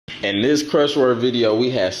In this crush word video,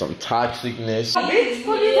 we had some toxicness. Bitch,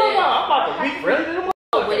 what are you talking about? I'm about to be friendly to them.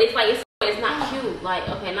 But it's like it's not cute. Like,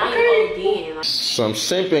 okay, now you're ODing. Like. Some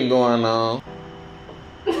simping going on.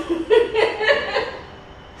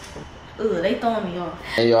 Ooh, they throwing me off.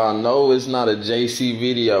 And y'all know it's not a JC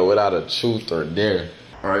video without a truth or dare.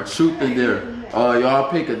 Alright, truth and dare.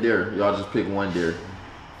 Y'all pick a dare. Y'all just pick one dare.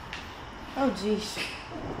 Oh, jeez.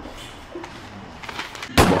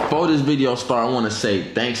 Before this video start, I want to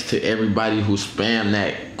say thanks to everybody who spammed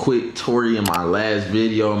that quick Tory in my last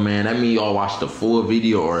video, man. That means y'all watched the full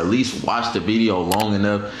video, or at least watch the video long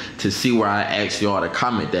enough to see where I asked y'all to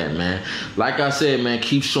comment that, man. Like I said, man,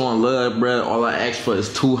 keep showing love, bro. All I asked for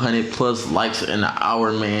is 200 plus likes in an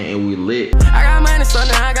hour, man, and we lit. I got money, so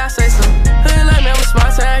now I gotta say something. Hood like me, I'm a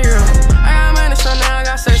small town hero. I got money, so now I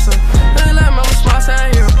gotta say something. Hood like me, I'm a small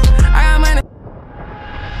town hero. I got money.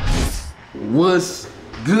 What's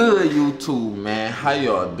good, YouTube, man? How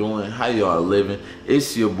y'all doing? How y'all living?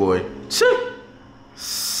 It's your boy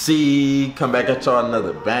C. Come back at y'all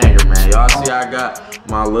another banger, man. Y'all see I got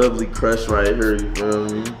my lovely crush right here, you feel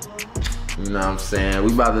me? You know what I'm saying?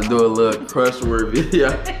 We about to do a little crush word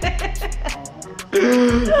video. They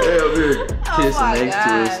up here kissing next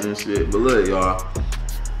to us and shit. But look, y'all,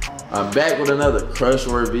 I'm back with another crush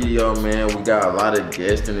word video, man. We got a lot of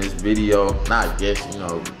guests in this video. Not guests, you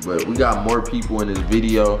know, but we got more people in this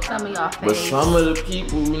video. Some of y'all But some of the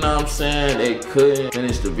people, you know what I'm saying, they couldn't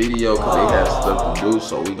finish the video because they had stuff to do.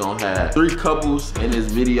 So we gonna have 3 couples in this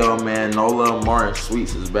video, man. Noluvmar and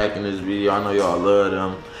Sweets is back in this video. I know y'all love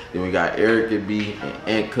them. Then we got Erickab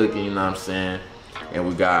and Antcookin, you know what I'm saying. And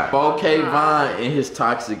we got 4K Vine and his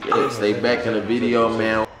toxic ex. They back in the video,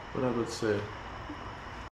 man. What I about to say?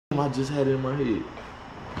 I just had it in my head.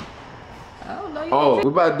 I don't know. Oh, we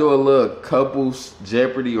about to do a little couples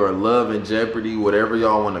Jeopardy or love and Jeopardy, whatever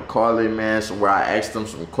y'all want to call it, man. So where I ask them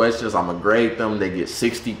some questions, I'm gonna grade them. They get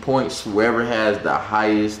 60 points. Whoever has the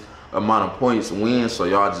highest amount of points wins. So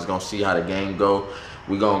y'all just gonna see how the game go.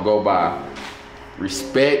 We gonna go by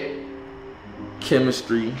respect,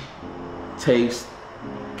 chemistry, taste,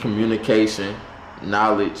 communication,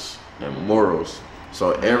 knowledge, and morals.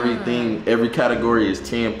 So everything, every category is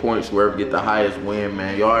 10 points. Whoever get the highest win,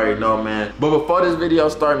 man. You already know, man. But before this video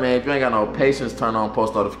start, man, if you ain't got no patience, turn on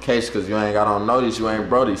post notifications, because you ain't got on notice, you ain't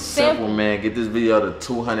Brody. Simple, man. Get this video to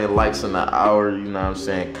 200 likes in an hour, you know what I'm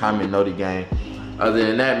saying? Comment, know the game. Other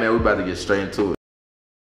than that, man, we about to get straight into it.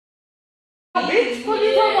 Bitch, what are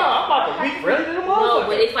you talking about? I'm about to be friendly to them. No,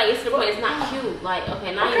 but it's like, it's the point, it's not cute. Like,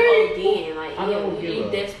 okay, now you're ODing. Like, you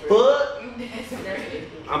desperate. But You desperate.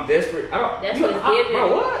 I'm desperate. I don't. That's what it's giving.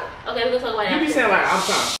 Bro, what? Okay, we're gonna talk about that. You be saying like I'm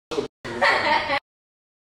trying.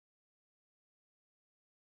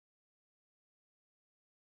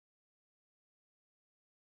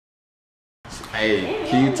 Hey,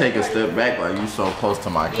 can you take a step back? Like, you so close to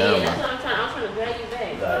my camera. Yeah, that's what I'm trying to drag you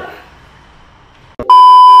back.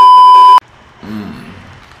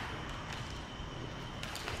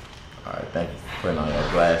 Alright, thank you for putting on your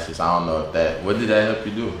glasses. I don't know if that, what did that help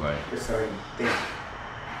you do? Like, It's already thick.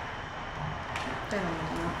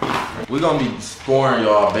 we're gonna be scoring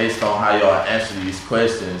y'all based on how y'all answer these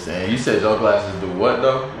questions. And you said your glasses do what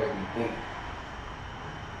though?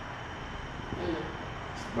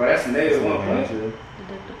 Bro, that's negative 1 point.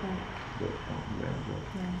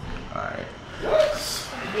 Alright.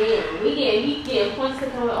 Damn, we getting points to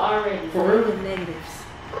come already. For real? With negatives.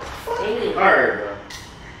 Negative. Alright, bro.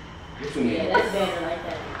 What you mean? Yeah, that's better like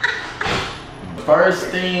that. First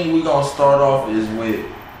thing we gonna start off is with,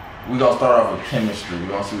 we gonna start off with chemistry. We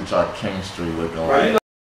gonna see what y'all chemistry looking like.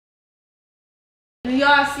 Do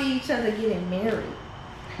y'all see each other getting married?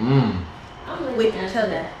 With each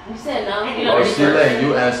other. You said no. Oh, she letting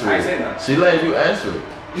you answer I it. said no. She letting you answer it.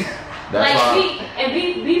 That's like, why.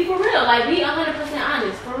 be for real. Like, be 100%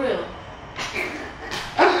 honest, for real.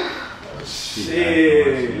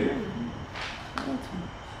 Shit.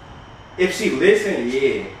 If she listen,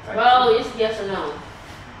 yeah. Bro, it's yes or no.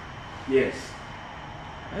 Yes.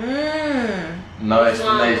 No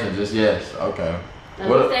explanation, just yes. Okay. Now,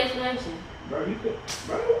 what's the explanation? Bro, you could.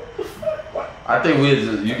 Bro, what the fuck? What? I think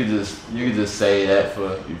you could just say that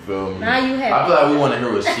for, you feel me? Now you have. I feel like we want to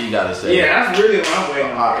hear what she gotta say. Yeah, that's really what I'm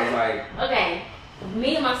waiting on. It's like, Okay,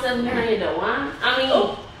 me and myself married though. Why? I mean,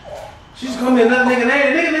 she's calling me another nigga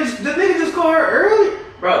name. The nigga just called her early.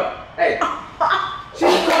 Bro, hey. She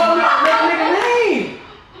just called me another nigga name.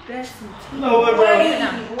 That's You know what, bro? wait.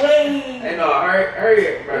 Hey, no,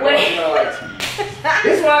 hurry up, bro. Wait. You know, like,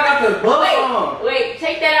 this is why I got the buzz on. Wait,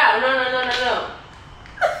 take that out. No.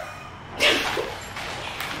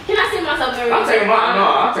 Can I see myself married? I'll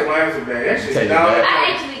take my answer back. That shit Take it down. back. I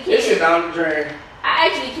actually This shit can't. down the drain. I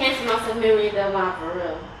actually cancel myself memory in that line for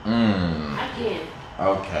real. I can.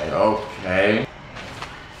 Okay.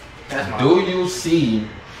 That's my Do you see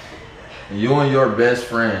you and your best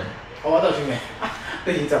friend? Oh, I thought you meant. I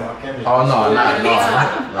think you talking about chemistry. Oh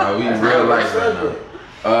no, we real life right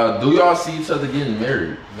now. Do y'all see each other getting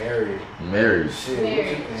married? Married. Shit.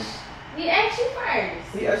 Married. What you think? He asked you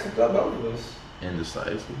first. He actually thought both of us.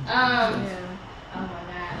 Indecisive. Oh my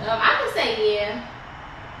god. I would say yeah.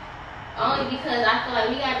 Only because I feel like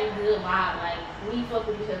we got a good vibe. Like we fuck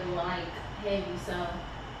with each other like heavy, so.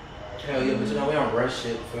 Hell yeah, but you know we don't rush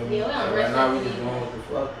shit. Feel me? Yeah, we don't Right rush now we nothing just either. going with the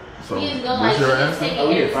fuck. So We just go what's like your she just answer? take Oh,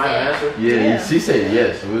 we it didn't find an every answer. Yeah, she said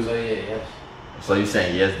yes. It was- So yeah, yes. So you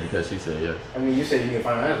saying yes because she said yes? I mean, you said you didn't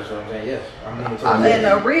find an answer, so I'm saying yes. I'm leaning towards I mean, yes. And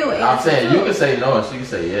a real answer. I'm saying too. you can say no and she can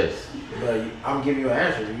say yes. But I'm giving you an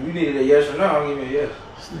answer. If you needed a yes or no, I'm giving you a yes.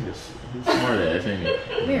 This nigga's he's smart ass, ain't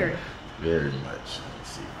he? Very Very much. Let's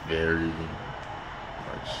see. Very much.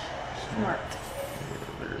 smart.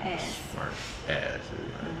 Very Ass. smart ass.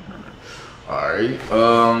 Alright.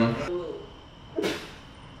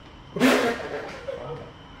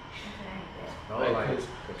 No, like,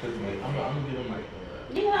 I'm gonna get him like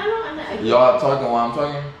Yeah, I know. y'all talking while I'm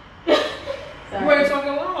talking? you ain't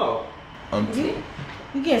talking loud.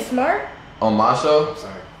 You getting smart? On my show?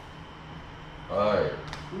 Sorry. Alright.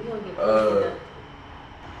 We gonna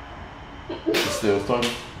get You still was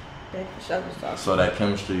talking? That for sure was awesome. So that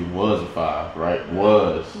chemistry was a 5, right?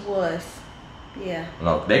 Was. Yeah.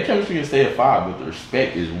 No, that chemistry can stay at 5, but the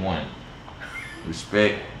respect is 1.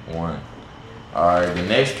 Respect 1. Alright, the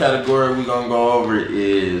next category we're gonna go over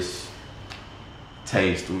is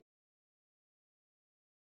taste.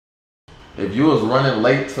 If you was running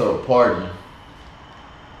late to a party,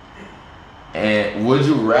 and would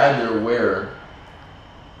you rather wear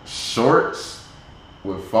shorts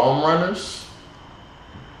with foam runners?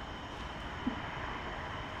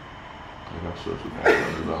 I got shorts with foam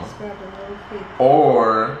runners on.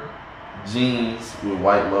 Or jeans with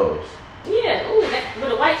white lows? Yeah, ooh, that,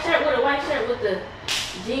 with a white shirt with the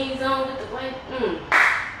jeans on, with the white,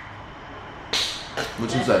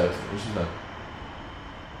 What you say?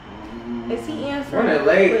 Is he answering? Running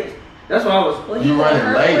late. That's what I was. Well, You he running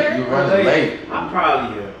want late. her You to running late. I'm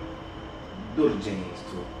probably do the jeans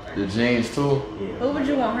too. The jeans too. Yeah. What would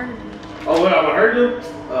you want her to do? Oh, what I want her to do?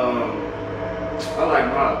 I like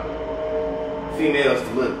my females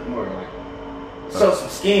to look more like show some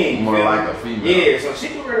skin. More feel like me? a female. Yeah, so she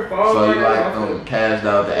can wear the fall. So you like them cashed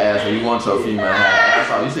out the ass, so you want your female to have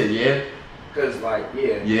ass out. You said yeah? Cause like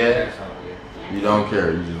yeah. Yeah. That's how, yeah. You don't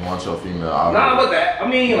care, you just want your female out. Nah, but that I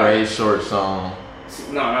mean Gray like shorts on.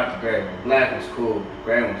 no, not the gray one. Black one's cool. The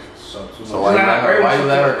gray one's so too much. So why you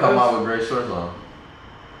let her come out? out with gray shorts on?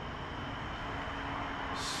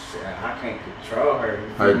 Shit, I can't control her.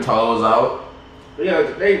 Her toes out? Yeah,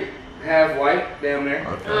 they have white down there.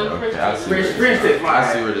 Okay, I see French where tip, this my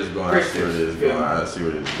I see bad. where this is going. I French see where tip, this is feel going. me? I see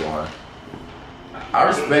where this is going. I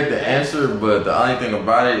respect the answer, but the only thing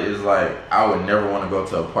about it is like I would never want to go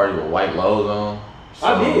to a party with white lows on. So,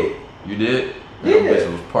 I did. You did? Yeah. That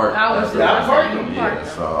bitch was parked. I was I parked them. Yeah,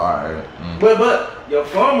 so alright. But your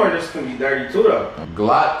phone runners can be dirty too though.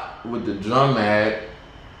 Glock with the drum mag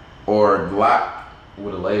or Glock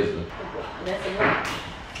with a laser? that's a lot.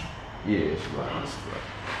 Yeah, it's Glock.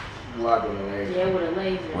 Glock on the laser. Yeah, with a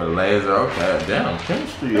laser. With a laser, okay. Damn,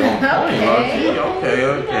 chemistry on point.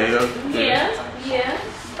 Okay. Yeah.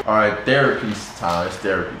 Alright, therapy time. It's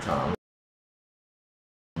therapy time.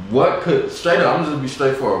 What could, straight up, I'm just gonna be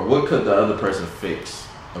straightforward. What could the other person fix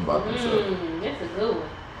about themselves? That's a good one.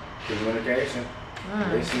 Communication.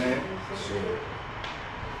 Listening. Shit.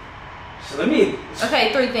 So let me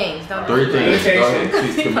Okay, 3 things. Don't 3 things. Go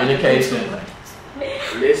ahead. Communication.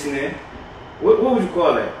 listening. What would you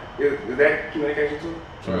call that? Is that communication too?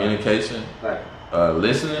 Communication. Like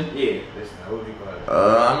Listening. yeah, listening. What would you call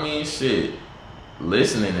that? I mean, shit.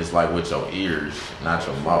 Listening is like with your ears, not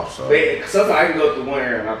your mouth. So. But sometimes I can go through one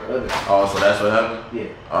ear and not the other. Oh, so that's what happened? Yeah.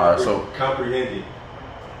 Alright, so Comprehending.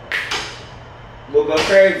 We'll go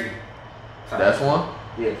crazy. that's one?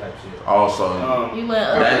 Yeah, type shit. Also, You let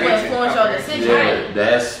other people influence your decision. yeah,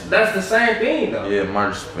 that's, That's the same thing though. yeah, my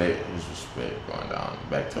respect is respect going down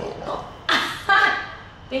back to it.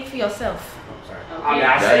 Think for yourself. I'm sorry. I mean,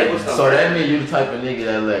 I say what's So that means you the type of nigga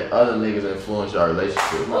that let other niggas influence your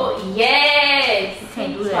relationship. Oh, yes. You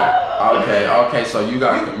can't do that. Okay, so you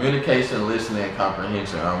got communication, listening, and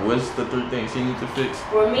comprehension. What's the 3 things you need to fix?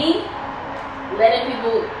 For me, letting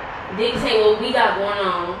people dictate what we got going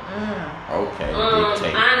on. Okay,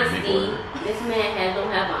 dictate. Big Honesty. word. This man don't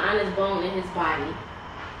have an honest bone in his body.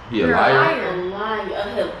 He a You're a liar? liar. A liar,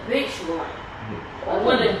 a habitual liar.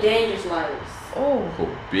 One of the dangerous liars. Oh.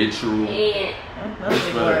 Habitual. And That's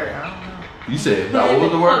a good word. I don't know. You said, what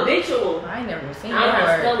was the word? habitual. I ain't never seen I don't know how to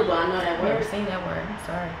that spell word. it, but I know that Never word. seen that word. I'm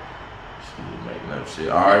sorry. She's making up shit.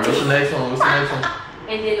 All right, what's the next one? What's the next one?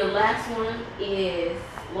 And then the last one is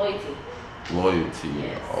loyalty. Loyalty.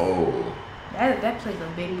 Yes. Oh. That plays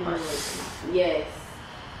a big part. Yes.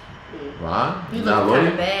 Ron? You You look not kind loyal?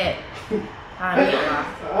 of bad. I ain't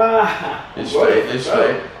gonna lie. It's straight. It's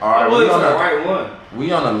straight. All I right, was we the on the right one.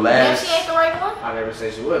 we on the Yeah, last. she ain't the right one. I never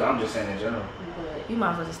said she was. I'm just saying in general. You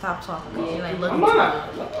might as well just stop talking because you ain't I'm looking.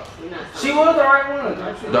 not. You're not She was the right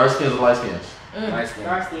one. Dark skins or light skins? Nice skin.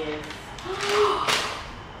 dark skin.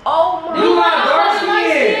 Oh my You not God. dark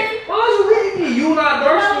skin. Why was you hitting me? You not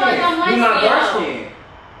dark No, like I'm skin. light You not skin, dark though. skin.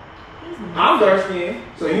 I'm dark skin,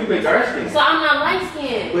 so you pick dark skin. So I'm not light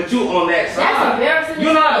skinned. But you on that side. That's embarrassing.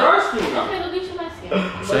 You not dark skin. Okay, go get you light skin.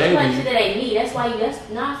 But Same you like me. shit that ain't me. That's why you. That's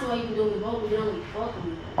not why you can do me both. You don't be fucking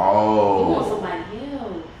me. You want Oh. somebody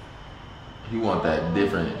else. He want that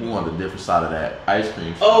different. He want the different side of that ice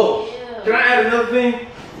cream. Oh, Yeah. can I add another thing?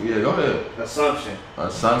 Yeah, go ahead. Assumption.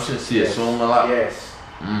 Assumption. She Yes. assume a lot. Yes.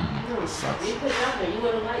 You Assumption. put it out there. You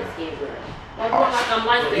want a light skin girl. Why you want like I'm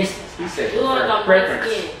light He skinned? said You want like I'm light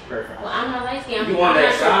preference. skinned. Preference. Well, I'm not light skinned. You want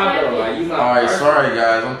that side though, like you not. All right, dark. sorry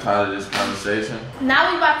guys. I'm tired of this conversation.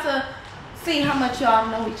 Now we about to see how much y'all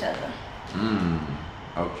know each other.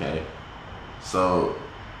 Okay. So,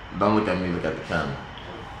 don't look at me. Look at the camera.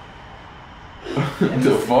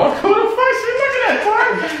 The fuck? Who the fuck she looking at?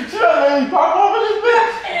 Twerk? She don't let me pop over this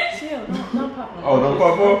bitch. Chill, don't pop up. Oh, don't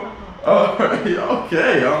pop up. Oh,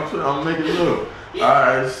 okay. I'm making it look. All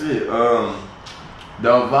right, shit.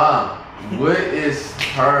 Delvon, what is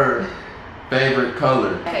her favorite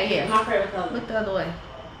color? Okay, yeah. My favorite color. Look the other way.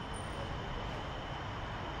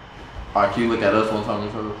 All right, can you look at us one time,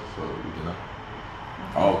 each other, so we can know?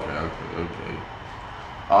 Okay.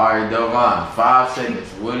 All right, Delvon, 5 seconds.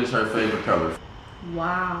 What is her favorite color?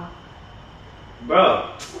 Wow. Bro,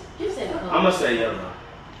 You said color. I'm gonna say yellow.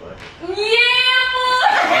 But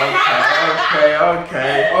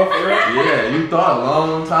Okay. oh, for real? Yeah, you thought a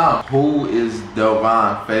long time. Who is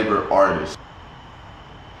Delvon's favorite artist?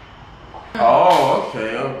 Oh,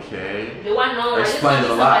 okay. Do I know? Explains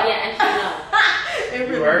a lot. Yeah, actually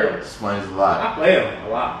know. You heard? Explains a lot. I play them a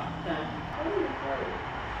lot.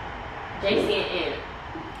 JC and Eric.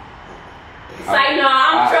 Say no,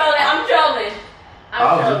 I'm trolling.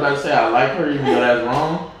 I was just about to say I like her, even though that's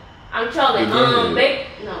wrong. I'm trolling. You good? Babe,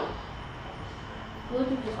 no. Who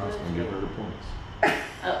did you just I was gonna give her the points.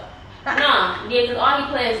 No, yeah, because all he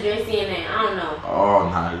plays is JC and I don't know. Oh,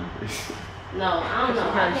 nah. No, I don't know.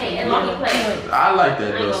 I can't. As long as he plays. I like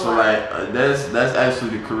that I though. ain't So gonna like, that's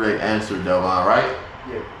actually the correct answer, Delvon, right?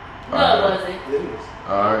 Yeah. No, Alright. it wasn't. It is.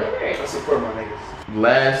 All right. I support my niggas.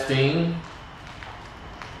 Last thing.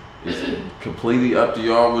 It's completely up to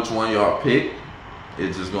y'all which one y'all pick.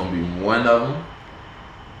 It's just gonna be one of them.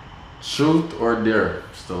 Truth or dare?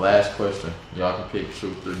 It's the last question. Y'all can pick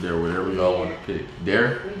truth or dare, whatever y'all want to pick.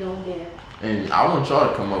 Dare? We don't dare. And I want y'all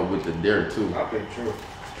to come up with the dare too. I pick true.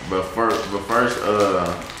 But first,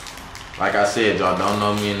 like I said, y'all don't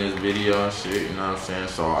know me in this video and shit, you know what I'm saying?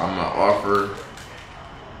 So I'm gonna offer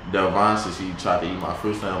Delvon, since he tried to eat my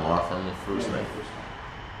fruit snack, I'm gonna offer him a fruit snack.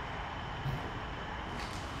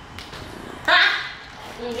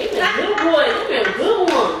 They been good boys. They been good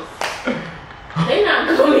ones. They not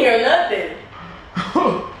coming here nothing.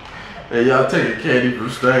 Hey, y'all taking candy from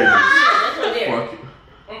strangers. That's what they're. Fuck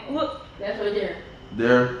it. Look, that's what they're.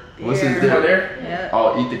 There? What's his Right dare? there? Yeah.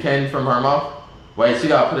 Oh, eat the candy from her mouth? Wait, she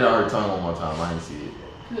gotta put it on her tongue one more time. I didn't see it.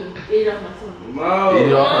 Eat it off my tongue.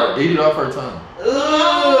 No. Eat it off her tongue.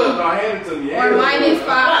 Ugh. No, hand it to me. Or minus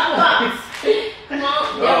 5 points. Come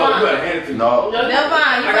on, No, you Devon. gotta hand it to me. No. No, Devon, you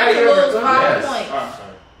I got gotta to eat it lose every 5 time. Yes. points. Alright,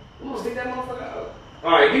 sorry. I'm gonna stick that motherfucker out.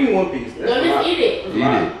 Alright, give me one piece. That's No, a lot. just eat it.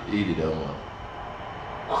 Eat it, that one.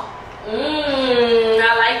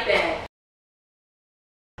 I like that.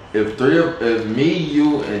 If me,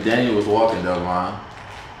 you, and Daniel was walking down line,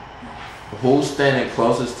 who's standing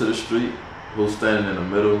closest to the street, who's standing in the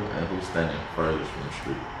middle, and who's standing furthest from the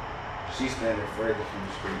street? She's standing further from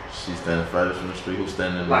the street. She's standing furthest from the street. Who's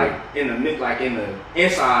standing in the Like in the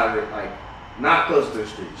inside of it, like not close to the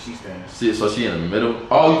street. She's standing. middle? So she in the middle?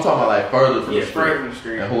 Oh, you talking about like further from Yeah, the street? further from the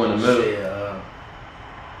street. And who in the middle? Shit,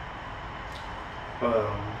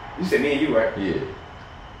 you said me and you, right? Yeah.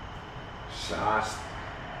 So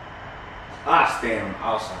I stand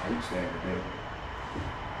outside. You stand in the middle.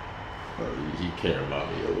 He care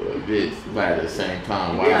about me a little bit, but at the same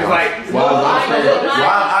time, why Yeah, am like-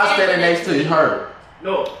 I standing next to her?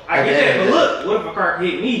 No, I get that. But look, what if a car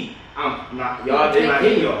hit me? I'm not. Y'all did not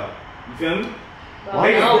hit y'all. You feel me? They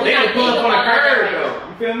can pull up on a curb though.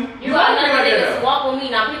 You feel me? You got another niggas walk with me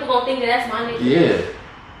now. People gonna think that that's my nigga. Yeah.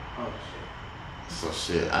 Oh So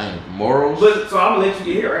shit, I ain't morals. shit. So I'm gonna let you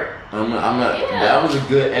get here, right? That was a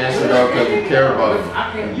good answer though, because you care about it.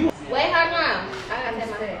 Wait, how long? I gotta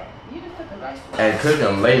take my head. And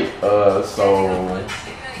cooking late, so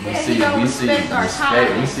we see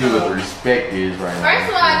respect. We see what the respect is right now. First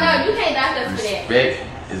of all, no, you can't dock us for that. Respect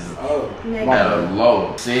is at a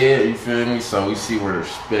low. Said, you feel me? So we see where the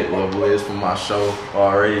respect level is for my show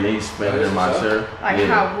already. They spending in my chair. Like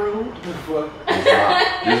how rude.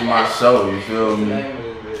 This is my show. You feel me?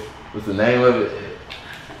 What's the name of it?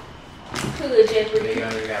 Good, Jeffrey.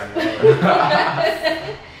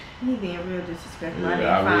 He being real disrespectful. I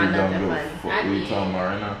Yeah, didn't find nothing funny. What are you talking about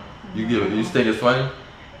right now? You think it's funny?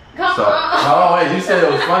 Come So, on. oh wait, you said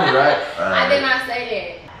it was funny, right? I did not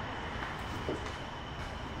say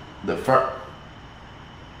The first.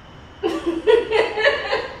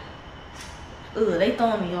 Ugh, they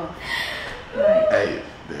throwing me off. Right. Hey,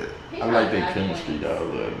 I like their chemistry though a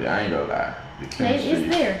little bit. I ain't gonna lie. The chemistry.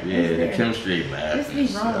 It's there. Yeah, It's the there. chemistry is laughing. Just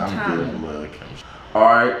be wrong with I'm good timing. with love chemistry.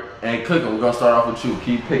 Alright, and cooking, we're gonna start off with you.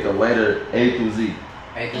 Can you pick a letter A through Z?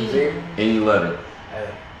 A through Z? Any letter.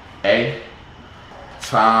 A. A?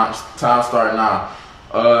 Time start now.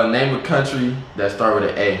 Name a country that start with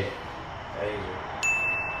an A. Asia.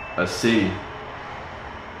 A city.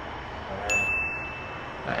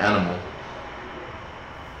 An animal.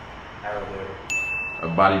 Alligator. A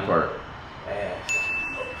body part. Ass.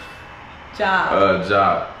 Job.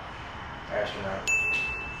 Job. Astronaut.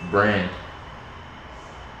 Brand.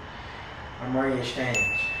 Marine Exchange.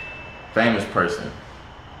 Famous person.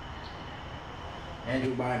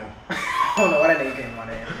 Andrew Bynum. I don't know why that nigga came on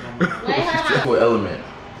there. Wait, hold on. What element?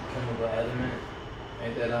 Chemical element.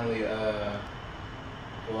 Ain't that only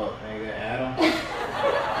what? Ain't that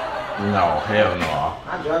Adam? No, hell no.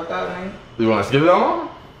 I dropped out, man. You wanna skip it on?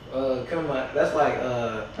 Chemical. That's like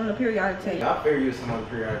On the periodic table. I figure you some on the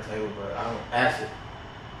periodic table, but I don't acid.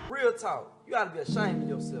 Real talk. You gotta be ashamed of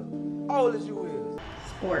yourself. Old as you is.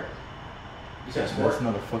 Sport. You said sport? That's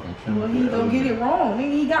not a fucking chemical Well, he gonna get it wrong.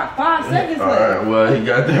 Nigga, he got 5 seconds left. Alright, well, he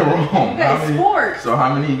got that wrong. Okay, How many- sport. So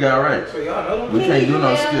how many he got right? So y'all know them? We can't do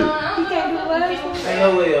no skip. He can't do the last one. Ain't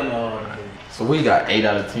no way on no. So we got 8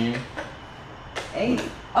 out of 10. 8.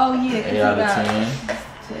 Oh yeah, 'cause 8 he out of got 10.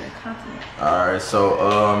 to the continent. Alright,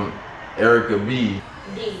 so Erickab. D.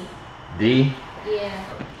 D. Yeah.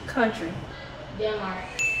 Country. Denmark.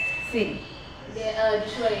 City.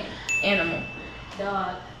 Detroit. Animal.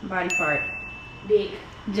 Dog. Body part. Dick.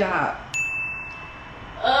 Job.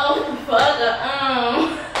 Oh, fuck.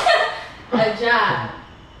 A job.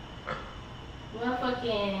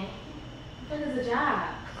 Motherfucking. What is a job?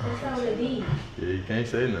 Let's start with a D. Yeah, you can't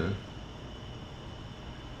say nothing.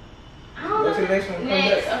 I don't know. Go to the next one. Come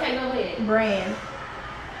Next. back. Okay, go ahead. Brand.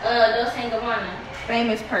 Dolce & Gabbana.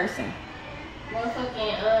 Famous person.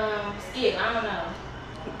 Motherfucking, Skip. I don't know.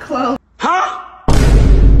 Clothes.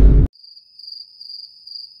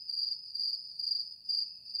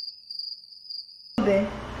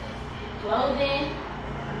 Clothing.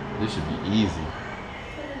 This should be easy.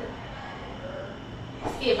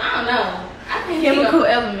 Skip. I don't know. I think Chemical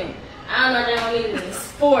element. I don't know that one either.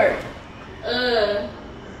 Sport.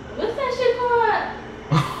 What's that shit called?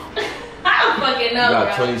 I don't fucking You know,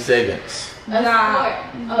 got bro. 20 seconds. A Job. sport.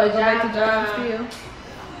 You Oh, go a back job. to job still.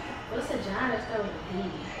 What's a job that starts with a D?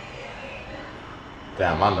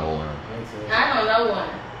 Damn, I know one. I don't know one.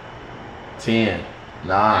 10, I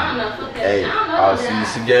 9, don't know. Fuck that. 8. I don't know Oh, no job.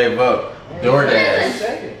 she gave up. DoorDash.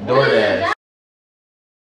 Second. DoorDash.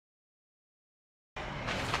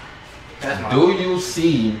 That's my. Do you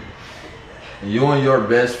see you and your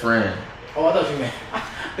best friend? Oh, I thought you meant. I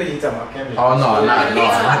think you talking about chemistry. Oh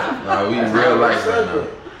no, we in real life right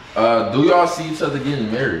now. Do y'all see each other getting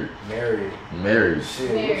married? Married.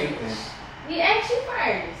 Shit. Married. What you think? He asked you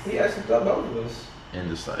first. He actually thought both of us.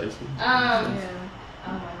 Indecisive. Yeah.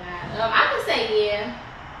 Oh my god. I would say yeah.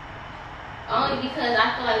 Only because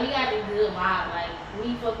I feel like we got a good vibe. Like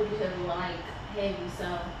we fuck with each other like heavy. So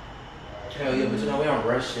Hell yeah, but you know we don't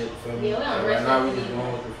rush shit. Feel me? Yeah, we don't So rush right now we shit. just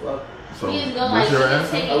going with the flow. So we just go what's like your we just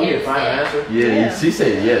answer? taking Oh, we every didn't find an step. answer. Yeah, she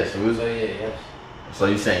said yes. It was- So yeah, yes. so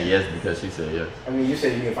you saying yes because she said yes. I mean, you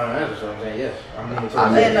said you didn't find an answer, so I'm saying yes. I'm leaning towards I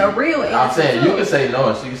mean- yes. And a real answer. I'm saying too. you can say no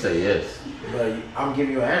and she can say yes. But I'm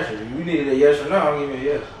giving you an answer. You needed a yes or no. I'm giving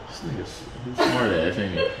you a yes. This nigga's he's smart ass,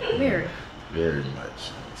 ain't he? Very Very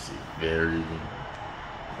much. Let's see. Very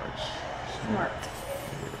much. smart.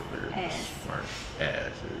 Very Ass. smart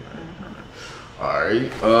ass.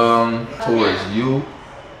 Alright. Towards you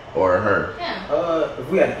or her. Yeah. If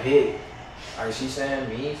we had to pick, Alright, she's saying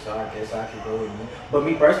me, so I guess I could go with me. But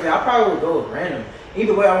me personally, I probably would go with random.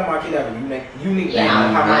 Either way, I want my kid to have a unique name. How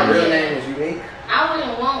my real name is unique. I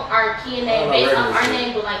wouldn't want our kid name based off our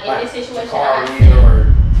name, but like in this situation, Jacarri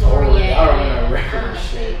or Tori. I don't know regular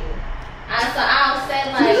shit. So I'll say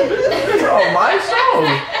like. Oh, my song.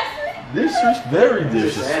 This is very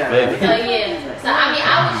disrespectful. So yeah. So I mean, I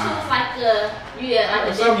would choose like like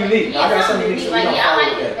a something unique. Yeah, I got something unique. Like I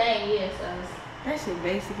like his name. Yeah, so. That shit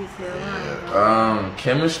basically still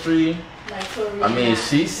Chemistry. Like Tori. I mean,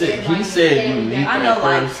 he said unique. I know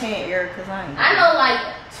like 10 Ericcas. I know like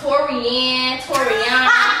Torianne,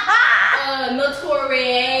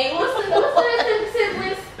 Notorie. What's the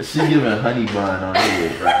siblings? She giving honey bun on her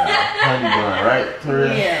head right now. Honey bun, right? Tori?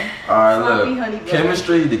 Yeah. Alright, look.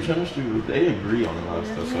 Chemistry, the chemistry, they agree on a lot of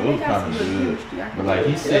stuff, so it was kind of good. But like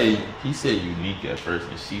he said unique at first,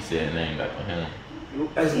 and she said named after him. No,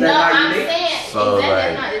 I'm saying so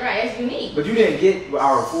that's not right. It's unique. But you didn't get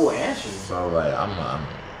our full answer. So like I'm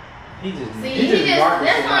he just that's what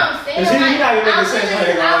I'm saying. Like,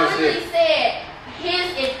 I literally said his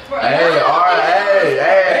is for.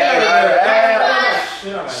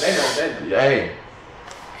 Hey.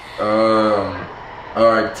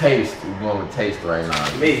 Alright, taste. We're going with taste right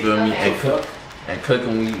now. You feel me? Okay. And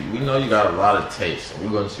cooking, we know you got a lot of taste. So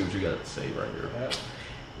we're gonna see what you got to say right here.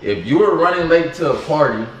 If you were running late to a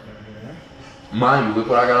party, mind you, look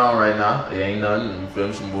what I got on right now. It ain't nothing. You feel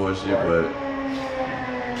me? Some bullshit, but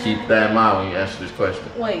keep that in mind when you answer this question.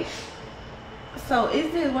 Wait. So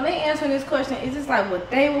is this when they answer this question? Is this like what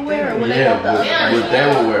they would wear or what they want the other? What they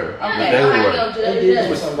would wear. Okay. What they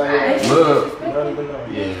would wear. Look.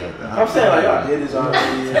 Yeah. I'm saying like y'all did this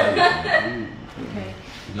already. Okay.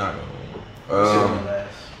 You're not gonna win.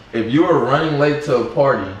 If you were running late to a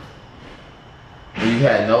party and you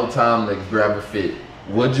had no time to grab a fit,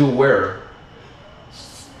 would you wear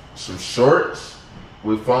some shorts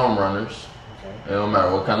with foam runners? It don't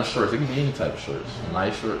matter what kind of shorts. It can be any type of shorts.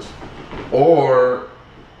 Nice shorts. Or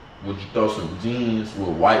would you throw some jeans with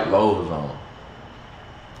white lows on?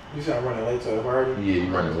 You said I'm running late to a party? Yeah, you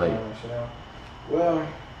running late. Well,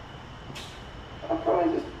 I'll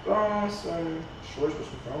probably just throw on some shorts with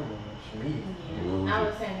some foam runners. I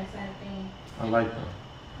was saying the same thing. I like them.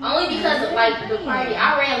 Only because of like the party.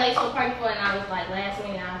 I ran late to a party for it and I was like last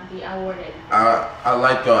minute I wore that. I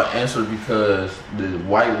like your answer because the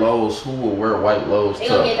white lows, who will wear white lows to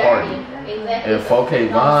a party? Exactly. And 4K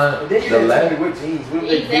Vaughn, the last with jeans. What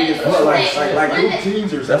Exactly. like group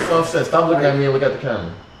jeans or something. that's what I'm saying. Stop looking at me and look at the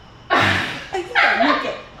camera.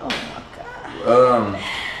 Oh my god.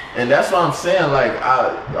 And that's what I'm saying. Like,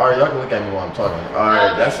 alright, y'all can look at me while I'm talking.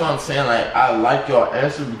 Alright, that's what I'm saying. Like, I like your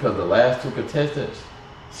answer because the last two contestants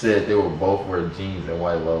said they would both wear jeans and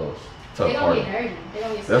white lows to a party. They gonna get dirty. They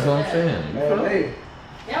gonna get That's what I'm up. saying. Hey.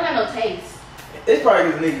 They don't got no taste. It's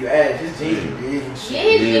probably because nigga you ass. His jeans are big and shit. Yeah,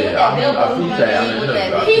 he's with that belt. I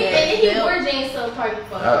peeped that. He wore jeans to a party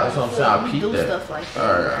for. That's what I'm saying. I peeped do that. stuff like that.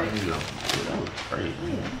 Alright, I'm gonna that was crazy.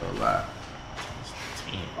 A lot.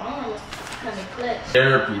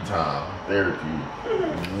 Therapy time. Therapy.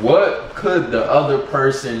 What could the other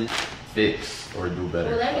person fix or do better?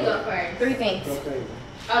 Well, let me go first. 3 things.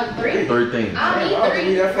 Three? 3 things. I need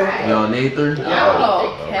 3. You don't need 3?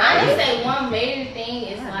 No. Okay. I would say one major thing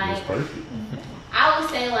is like, perfect. I would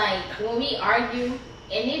say like when we argue,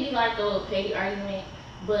 and it be like a little petty argument,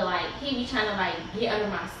 but like he be trying to like get under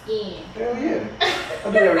my skin. Hell yeah. I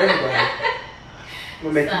do that with everybody. I'm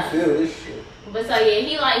gonna make you feel this shit. But so yeah,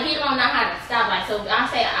 he don't know how to stop. Like so, I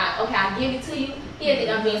say okay, I'll give it to you. He'll think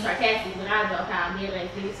I'm being sarcastic, but I'll go okay, I'll give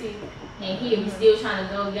it to you, and he'll be still trying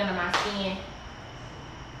to go get under my skin.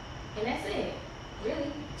 And that's it.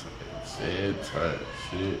 Really. Type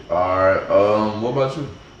shit. Alright, what about you?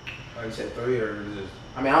 Oh, you said 3 or just?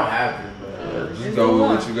 I mean, I don't have to, but just go with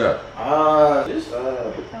what you got. That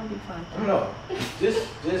would be fun. I don't know. Just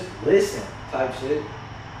listen type shit.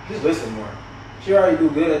 Just listen more. She already do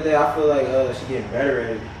good at that. I feel like she getting better at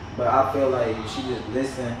it. But I feel like if she just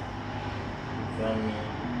listen, you feel me?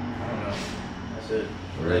 I don't know. That's it.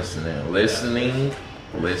 Listening.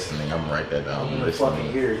 I'm gonna write that down. You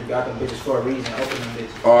fucking ears. You got them bitches for a reason. Open them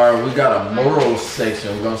bitches. Alright, we got a morals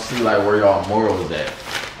section. We're gonna see like where y'all morals at.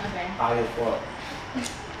 Okay. High as fuck.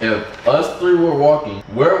 If us 3 were walking,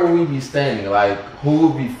 where would we be standing? Like, who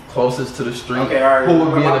would be closest to the street? Okay, alright. Who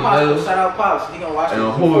would be in the middle? Shout out Pops. He gonna watch And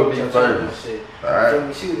this. who would be furthest?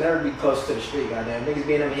 Alright. She would never be close to the street, goddamn. Niggas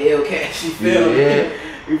be in them Hellcats, you feel me? Yeah.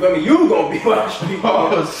 You feel me? You gonna be on the street.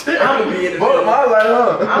 Oh shit. I'm gonna be in the Both middle. my like,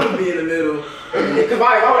 huh? I'm gonna be in the middle. Cause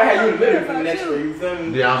why would I have you in the middle for the next one? You feel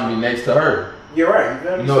me? Yeah, I'm gonna be next to her. You're right. You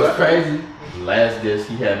feel me? You know what's crazy? Last guess,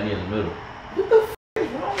 he had me in the middle. What the f is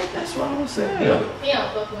wrong with that That's what I'm saying. He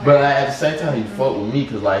don't fuck with her. But like, at the same time, he fucked with me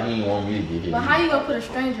because like he didn't want me to get hit. But how you gonna put a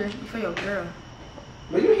stranger before your girl?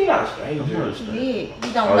 But he not a stranger. Yeah,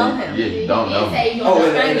 you don't know him. Yeah, you don't know me. Say you Oh, a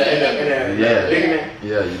in stranger.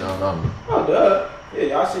 Yeah, you don't know me. Oh, duh. Yeah,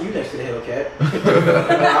 y'all see you next to the Hellcat.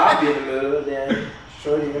 I'll be in the middle, then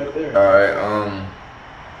shorty right there. All right,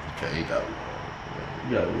 okay, you got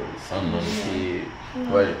something on the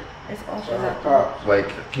kid. Wait, It's awful. Shout out Cops. wait,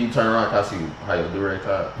 can you turn around? Can I see how your do-rag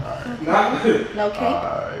top? All right. Nah. No cake.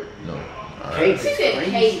 Alright, no. All Cake right. She said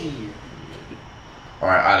cake. All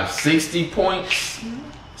right, out of 60 points,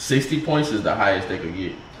 60 points is the highest they could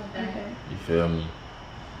get. Okay. You feel me?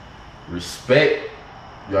 Respect,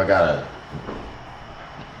 y'all got a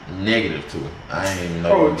negative to it. I ain't even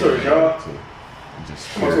know. Oh, you towards got a y'all? negative to it.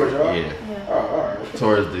 Just Towards y'all? yeah. Oh, alright.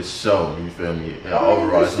 Towards this show, you feel me? Yeah, Oh,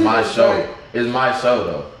 overall, it's this my is show. like- It's my show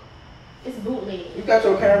though. It's bootleg. You got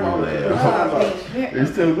your camera on. Yeah. Oh,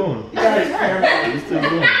 still going. You got his camera on. It's still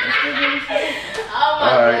going. Oh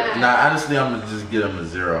my Alright, god. now honestly, I'm gonna just get him a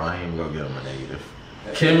 0. I ain't even gonna get him a negative.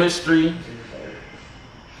 Chemistry,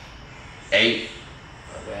 8.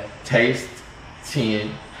 Okay. Taste,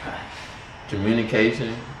 10.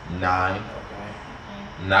 Communication, 9.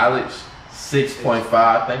 Okay. Knowledge,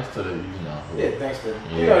 6.5. Thanks to the, you know. Yeah, thanks to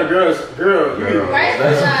Yeah. you know the girl. First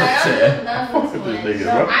That's what I'm saying. I This nigga,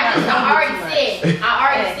 bro.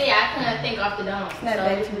 already said I couldn't think off the dome. Snap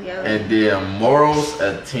back together. And then morals,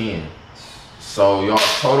 a 10. So y'all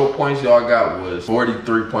total points y'all got was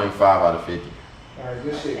 43.5 out of 50. Alright,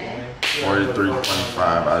 good shit, man. 43.5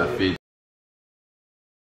 out of 50.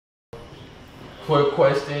 Quick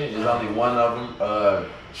question, is only one of them.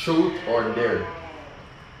 Truth or dare?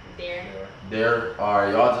 There. Dare.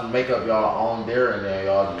 Alright, y'all just make up y'all own dare and then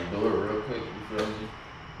y'all just do it real quick. You feel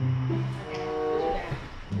me?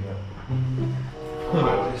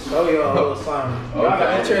 Just show y'all a little something. Y'all got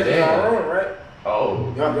Okay, these chairs in damn. our room, right?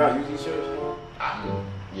 Oh, Y'all use these chairs? I mean,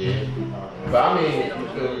 yeah. But I mean, you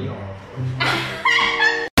feel me?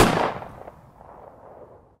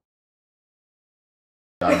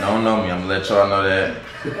 Y'all don't know me, I'm gonna let y'all know that.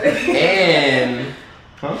 And,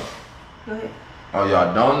 huh? Go ahead. Oh,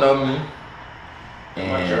 y'all don't know me.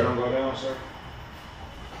 My chair don't And, go down, sir.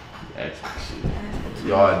 actually, shit.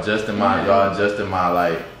 Y'all adjusting my,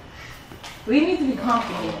 like, We need to be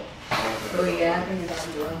comfortable. Oh yeah, I think it's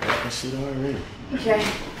on doing. that shit already. Okay.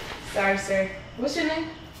 Sorry, sir. What's your name?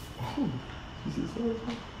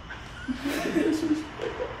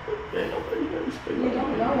 You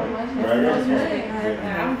don't know what my name is.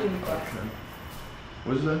 Nah, I'm doing quiet.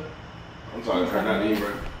 What's that? I'm talking trying not to eat,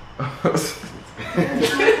 bro.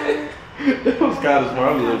 That was kind of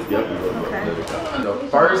smart. I'm a little skeptical. The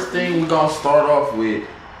first thing we're gonna start off with,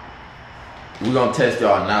 we're gonna test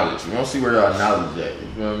y'all knowledge. We're gonna see where y'all knowledge at. You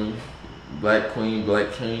feel me? Black Queen,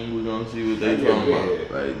 Black King, we're gonna see what they talking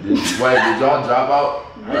about. Like, did y'all drop out?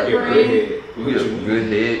 I Like, get good head. we get a good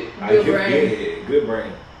head. I get Good good brain. head. Good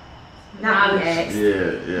brain. Not what we asked.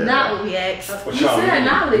 Yeah. Not what we asked. What You y'all said mean?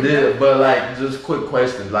 knowledge. Did, but like, just quick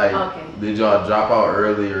questions. Like, Okay. did y'all drop out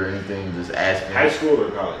early or anything? Just asking. High school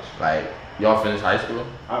or college? Like, y'all finished high school?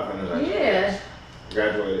 I finished high school. Yeah.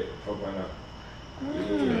 Graduated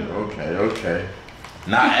 4.0. Okay.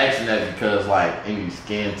 Not asking that because like any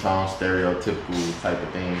skin tone, stereotypical type of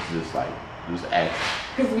things, just asking.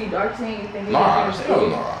 Because we dark skin, you think we Nah, can hell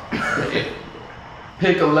no.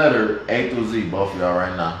 Pick a letter A through Z, both of y'all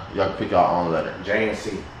right now. Y'all can pick your own letter. J and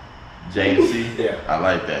C. J and C? Yeah. I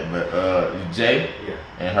like that. But J Yeah.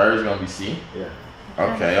 and hers gonna be C? Yeah.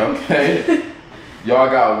 Okay. Y'all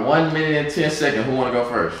got 1 minute and 10 seconds. Who wanna go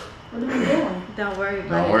first? What are we doing? Don't worry about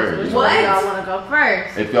Don't it. worry. Which What? one y'all want to go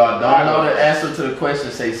first? If y'all don't know the answer to the question,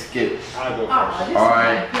 say skip. I'll go Oh, first. this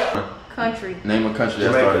Alright. Country, Name a country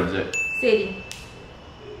that Jamaica. started J. city,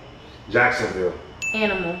 Jacksonville.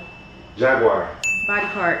 animal, Jaguar. body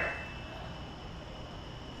part,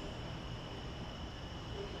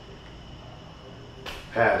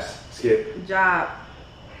 Pass. Skip. job,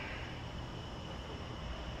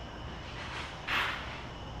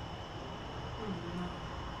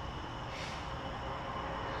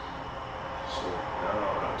 Shit. No,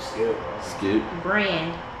 I'm skip. Skip.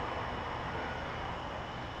 brand,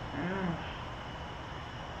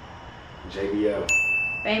 JBL.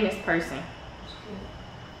 famous person,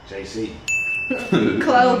 JC.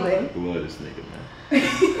 clothing, Who was this nigga,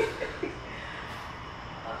 man?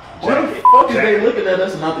 What the fuck is they looking at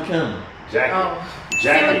us and not the camera? Jackie. Oh.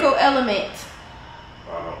 Jackie. chemical element,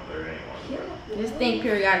 Oh, there ain't one. distinct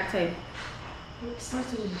periodic table, It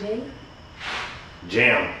starts with a J.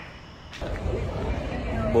 Jam.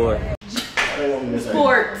 Boy.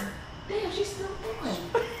 sport, Damn, she's still going.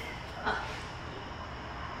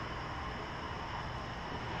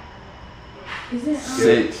 Is it?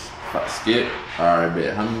 6. Skip. All right,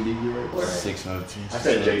 bet. How many did you rate? 6 out of 10. I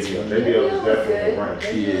said JDO. JDO was definitely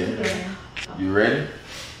right. Yeah. You ready?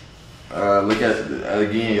 Look at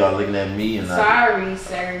again, y'all looking at me and Sorry,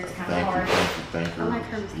 sir. It's kind of hard. Thank you. I like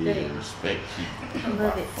her respect. Yeah, respect. I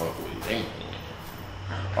love it. Fuck with it.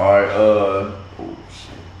 All right. Oh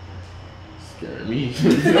shit. Scared me.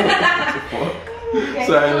 Okay,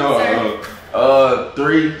 So I know.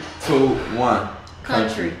 3, 2, 1.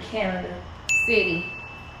 Country. Canada. City.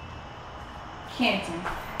 Canton.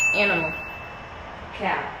 Animal.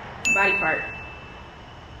 Cow. Body part.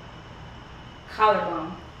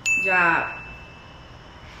 Collarbone. Job.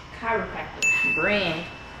 Chiropractor. Brand.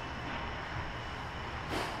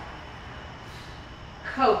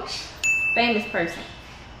 Coach. Famous person.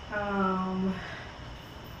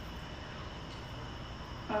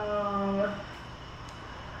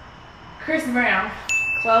 Chris Brown.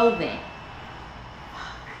 Clothing.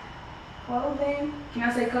 Clothing. Can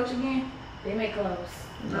I say Coach again? They make clothes.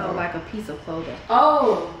 No, like a piece of clothing.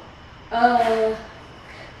 Oh. A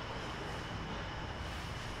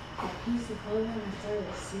piece of clothing that started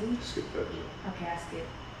with C? Skip that shit. Okay, I skip.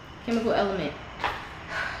 Chemical element.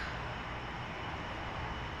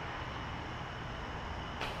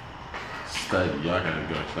 Study. Y'all gotta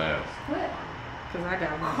go to class. What? Cause I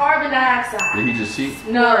got one. Carbon dioxide. Did he just cheat?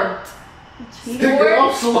 No. Nigga,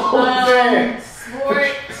 I'm slow, man.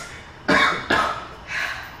 Sport. That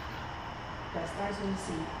starts with a C.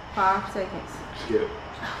 5 seconds. Skip.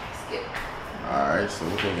 Skip. Alright, so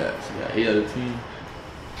what they got? She got 8 out of 10.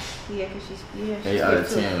 Yeah, cause she's 8 out of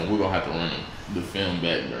 10. We're gonna have to run the film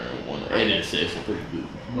back during one of the editing session.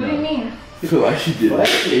 What do you mean? You feel like she did like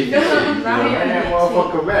 8. Ran that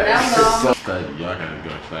motherfucker back. That was all. Study. Y'all gotta go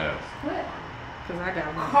to class. What? Cause I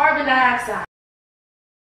got one. Carbon dioxide.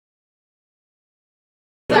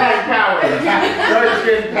 Black power. Dark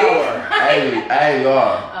skin power. Hey,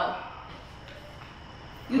 y'all. Oh.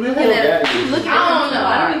 You looking at I don't know.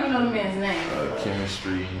 I don't even know the man's name.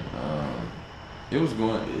 Chemistry. It was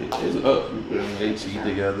going. It's up. You feel me? They cheat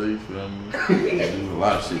together. You feel me? They do a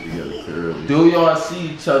lot of shit together. Clearly. Do y'all see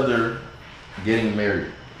each other getting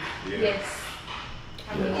married? Yes.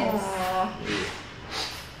 I mean, yes.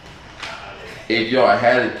 If y'all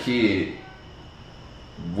had a kid,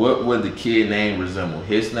 what would the kid name resemble?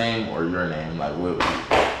 His name or your name? Like what?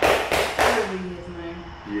 Probably his name.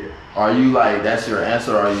 Yeah. Are you like that's your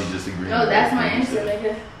answer, or are you just agreeing? No, that's my answer,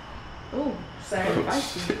 nigga. Ooh. Sir. Oh,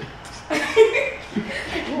 shit.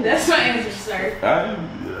 That's my answer, sir.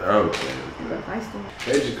 Okay.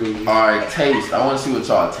 Basically. Alright, taste. I want to see what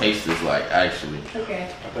y'all taste is like, actually. Okay.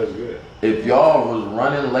 I thought it was good. If y'all was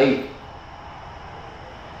running late,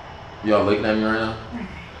 y'all looking at me right now?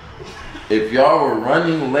 If y'all were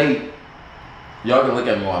running late, y'all can look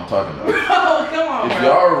at me while I'm talking though. Oh, come on, If bro.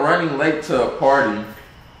 y'all were running late to a party,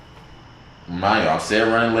 mind y'all said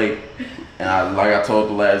running late, and like I told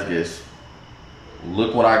the last guest,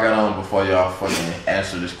 look what I got on before y'all fucking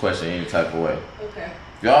answer this question any type of way. Okay.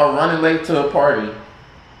 If y'all running late to a party,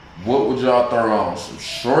 what would y'all throw on? Some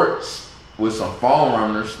shorts with some foam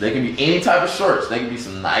runners. They can be any type of shorts. They can be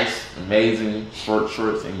some nice, amazing shorts,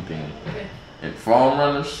 anything. Okay. And foam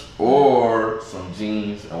runners, or some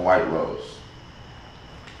jeans and white rose.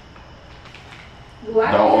 Well,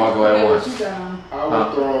 I Don't all go at know once. what you got on. I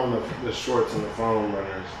would throw on the shorts and the foam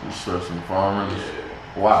runners. You shorts and foam runners.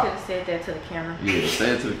 Should Why? have said that to the camera. Yeah,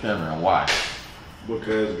 say it to the camera. And why?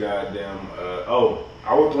 Because goddamn,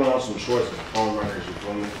 I would throw on some shorts and foam runners, you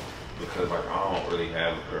feel me? Because like I don't really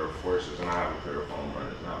have a pair of forces, and I have a pair of foam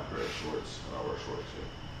runners, and I have a pair of shorts, and I wear shorts here.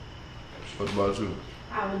 What about you?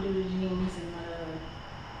 I would do the jeans and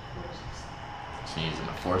forces. Jeans and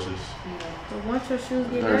the forces. Yeah. But once your shoes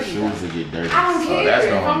get Their dirty, shoes will get dirty. I don't So care. that's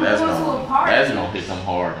If I'm gonna going to a party. that's gonna hit them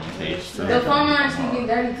hard on taste. The phone lines can get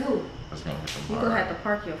dirty too. That's gonna hit them you hard. gonna have to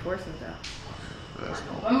park your forces out. That's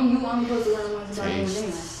gonna I mean, you only supposed to wear the ones about you anyway.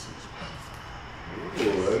 taste.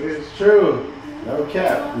 Ooh, it is true. No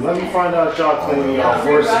cap. Let me find out y'all cleaning y'all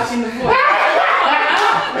forces. Rocking the forces.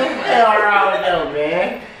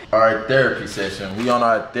 Man. Alright, therapy session. We on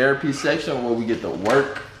our therapy section where we get to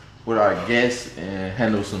work with our guests and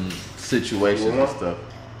handle some situations and stuff.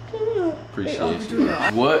 Appreciate you.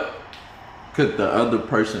 What could the other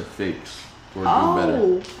person fix or do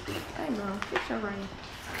better? Hey, bro, fix your brain.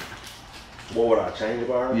 What would I change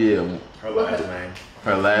about her? Yeah, Her last name.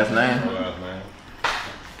 her last name. Her last name.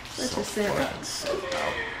 Let's just say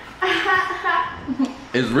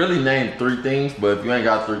It's really named 3 things, but if you ain't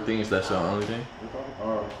got 3 things, that's your only thing.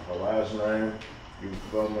 Her last name, you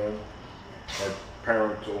feel me?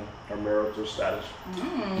 Her marital status.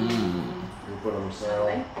 You put them I saying.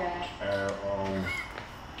 like that. And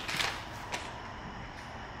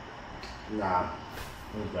Nah.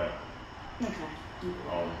 Okay. Okay.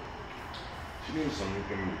 She needs some, you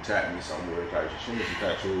can tap me somewhere. She needs some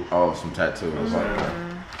tattoos. Oh, some tattoos.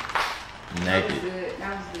 That Naked. was good.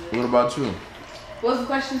 That was good. What about you? What was the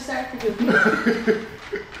question, sir? Could you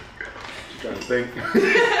She's trying to think.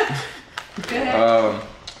 Go ahead.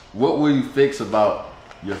 What will you fix about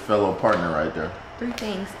your fellow partner right there? 3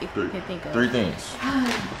 things if you can think of. 3 things.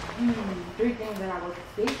 3 things that I would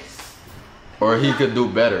fix. Or he could do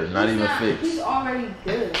better, not even He's fix. already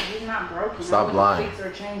good. He's not broken. Stop I lying. Fix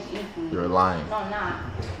or change anything. You're lying. No, I'm not.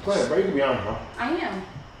 Go ahead, bro. You can be honest, bro. I am.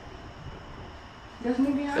 Doesn't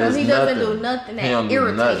he be honest? It's He doesn't nothing. do nothing He don't that do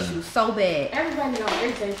irritates nothing. you so bad. Everybody don't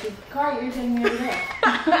irritate you. Carl irritates me every day.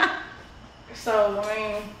 So, I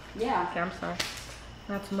mean, yeah. Okay, I'm sorry.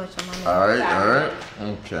 Not too much on my name. Alright.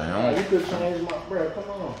 Okay. You could change my, bro. Come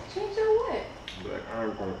on. Change your what? Black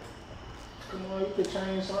iron core. Come on, you could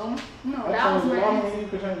change something. No, I that was changed my the law, answer. you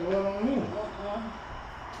could change the law on me.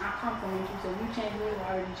 I compliment you, so you change me, I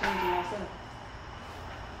already changed myself.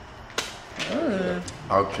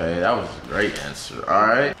 Okay, that was a great answer.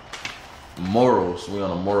 Alright. Morals. We on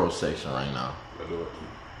the moral section right now. Let's do it.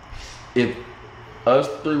 If us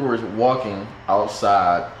 3 were walking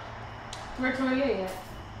outside, Where Toria at?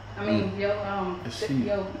 I mean, yo,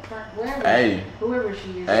 wherever. Hey. Whoever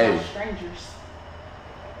she is, Hey. not strangers.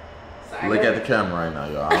 So look at the camera right now,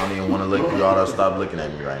 y'all. I don't even want to look. Y'all to stop looking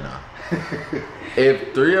at me right now.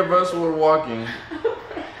 If 3 of us were walking,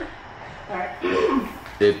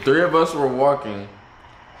 if 3 of us were walking,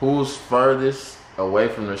 who's furthest away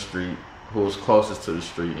from the street, who's closest to the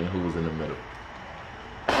street, and who's in the middle?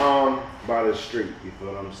 By the street, you feel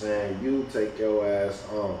what I'm saying? You take your ass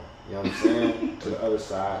on, you know what I'm saying? To the other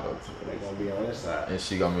side, they're gonna be on this side. And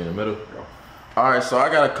she gonna be in the middle? Alright, so I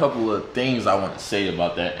got a couple of things I want to say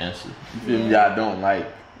about that answer. You feel me? I don't like.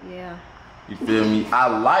 Yeah. You feel me? I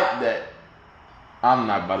like that I'm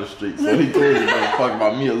not by the street, so he clearly don't fuck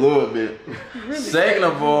about me a little bit. Really Second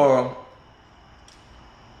of all,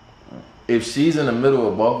 if she's in the middle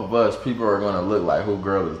of both of us, people are gonna look like, who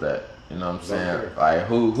girl is that? You know what I'm saying? Okay. Like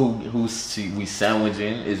who's we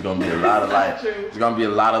sandwiching? It's gonna be a lot of like. True. It's gonna be a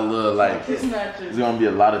lot of little like. It's not true. It's gonna be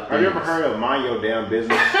a lot of things. Have you ever heard of mind your damn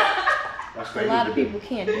business? That's A what lot they of need to people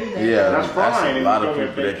can't do that. Yeah, That's fine. a lot of If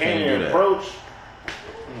people they that can't do that. approach.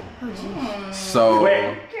 So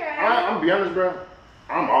Wait, I'm be honest, bro.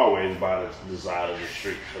 I'm always by the side of the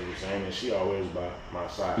street, you know what I'm saying? And she always by my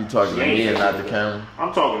side. you talking to She me ain't and not the camera?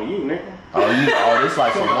 I'm talking to you, nigga. Oh, this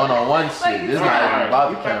like some one-on-one shit. This not even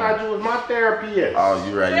about the I camera. thought you was my therapist. Oh,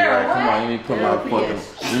 you right. Come on, let me put my fucking,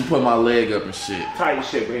 let me put my leg up and shit. Tight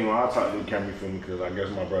shit, but anyway, I'll talk to the camera for me because I guess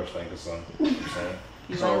my breath stank or something. You know what I'm saying?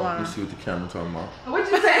 So let's see what the camera talking about.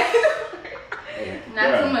 What you say? Not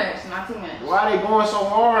Yeah. too much. Not too much. Why they going so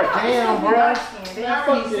hard? Damn, bro. Man,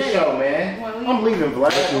 Fuck this show, man. I'm leaving,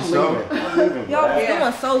 Vlad. I'm leaving, Y'all Vlad.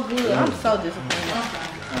 doing so good. I'm so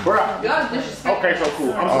disappointed. Bro. Y'all disrespectful. Okay, so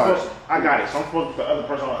cool. I got it. So I'm supposed to be the other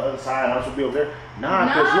person on the other side and I'm supposed to be over there? Nah,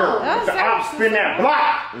 because No, you're that's the op spin that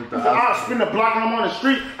block. With The the op spin the block when I'm on the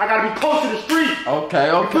street. I gotta be close to the street. Okay.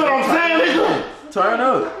 You know what I'm saying, nigga?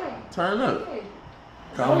 Turn up.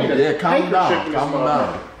 I need a Calm paper down. chip in this Calm motherfucker.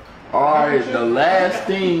 down. Alright, the last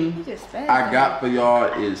thing Just fast. I got for y'all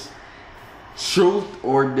is truth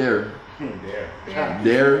or dare. There.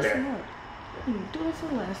 Dare. Do this for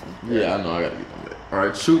the last one. Yeah, I know. I gotta get them back.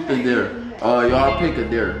 Alright, truth or dare. Y'all pick a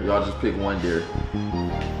dare. Y'all just pick one dare.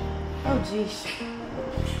 Oh, jeez.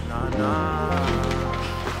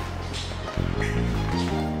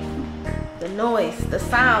 The noise, the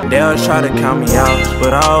sound. They always try to count me out,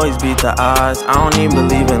 but I always beat the odds. I don't even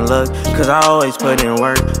believe in luck, cause I always put in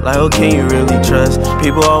work. Like, who can you really trust?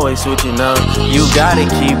 People always switching up. You gotta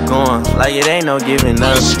keep going, like it ain't no giving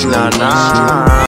up. Nah.